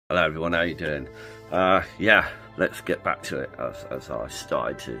Hello everyone, how you doing? Yeah, let's get back to it. As I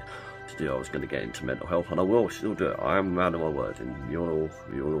started to do, I was going to get into mental health, and I will still do it. I am a man of my word, and you're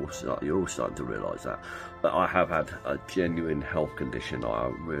all starting to realise that. But I have had a genuine health condition. I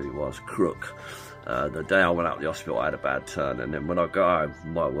really was crook. The day I went out of the hospital, I had a bad turn, and then when I got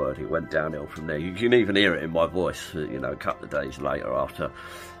home, my word, it went downhill from there. You can even hear it in my voice, you know, a couple of days later after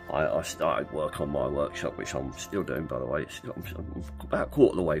I started work on my workshop, which I'm still doing, by the way. I'm about a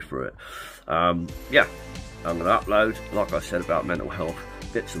quarter of the way through it. Yeah, I'm going to upload, like I said, about mental health,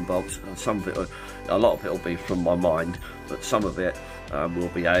 bits and bobs. And some of it, a lot of it will be from my mind, but some of it will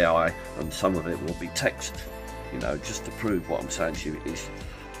be AI, and some of it will be text, you know, just to prove what I'm saying to you is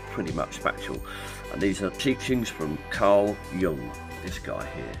pretty much factual. And these are teachings from Carl Jung, this guy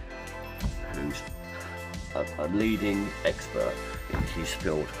here, who's a leading expert in his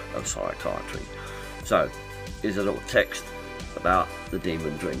field of psychiatry. So here's a little text about the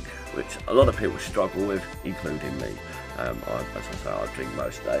demon drink, which a lot of people struggle with, including me. As I say, I drink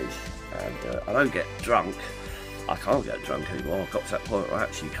most days, and I don't get drunk. I can't get drunk anymore. I've got to that point where I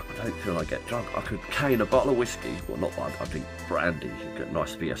don't feel I get drunk. I could cane a bottle of whiskey, well, not one, I drink brandy, you get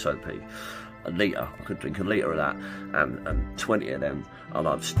nice VSOP, a litre. I could drink a litre of that and 20 of them, and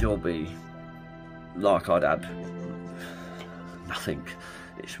I'd still be like I'd had nothing.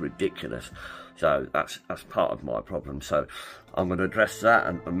 It's ridiculous. So that's part of my problem. So I'm going to address that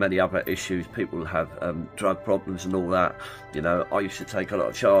and many other issues. People have drug problems and all that. You know, I used to take a lot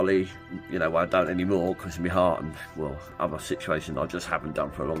of Charlie, you know, I don't anymore because of my heart and, well, other situations I just haven't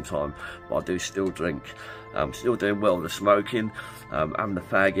done for a long time. But I do still drink. I'm still doing well with the smoking. Having a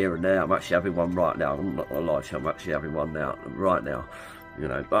fag here and there. I'm actually having one right now. I'm not going to lie to you, I'm actually having one now, right now. You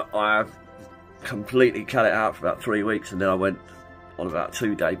know, but I have completely cut it out for about 3 weeks, and then I went on about a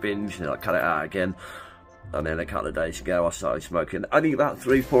 2-day binge, and then I cut it out again, and then a couple of days ago I started smoking only about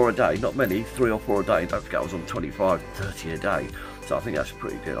 3-4 a day, not many, 3 or 4 a day. Don't forget I was on 25-30 a day, so I think that's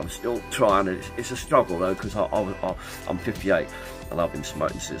pretty good. I'm still trying, and it's a struggle though, because I'm 58 and I've been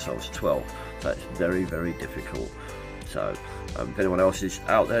smoking since I was 12, so it's very, very difficult. So if anyone else is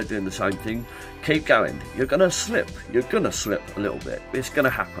out there doing the same thing, keep going. You're gonna slip a little bit. It's gonna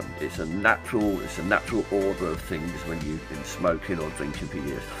happen. It's a natural order of things when you've been smoking or drinking for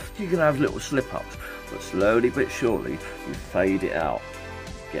years. You're gonna have little slip-ups, but slowly but surely you fade it out.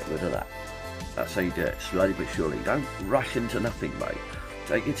 Get rid of that. That's how you do it, slowly but surely. Don't rush into nothing, mate.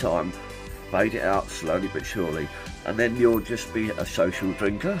 Take your time, fade it out slowly but surely, and then you'll just be a social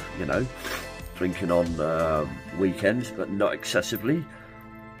drinker, you know, drinking on weekends, but not excessively,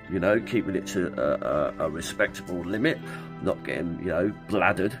 you know, keeping it to a respectable limit, not getting, you know,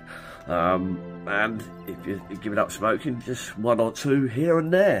 bladdered. And if you're giving up smoking, just 1 or 2 here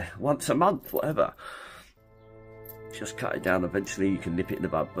and there, once a month, whatever. Just cut it down. Eventually you can nip it in the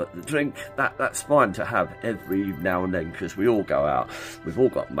bud. But the drink, that's fine to have every now and then, because we all go out, we've all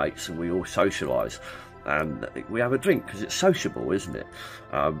got mates, and we all socialise, and we have a drink because it's sociable, isn't it?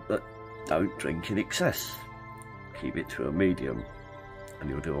 But don't drink in excess. Keep it to a medium, and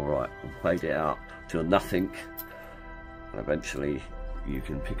you'll do all right. And fade it out to a nothing, and eventually you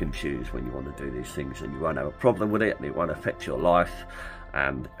can pick and choose when you want to do these things, and you won't have a problem with it, and it won't affect your life,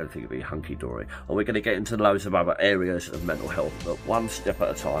 and everything will be hunky-dory. And we're going to get into loads of other areas of mental health, but one step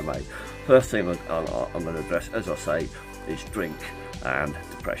at a time, mate. First thing I'm going to address, as I say, is drink and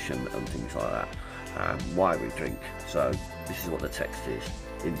depression and things like that, and why we drink. So this is what the text is.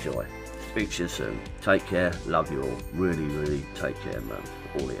 Enjoy. Speak to you soon. Take care. Love you all. Really, really take care, man.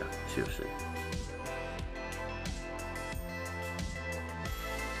 All here. Seriously.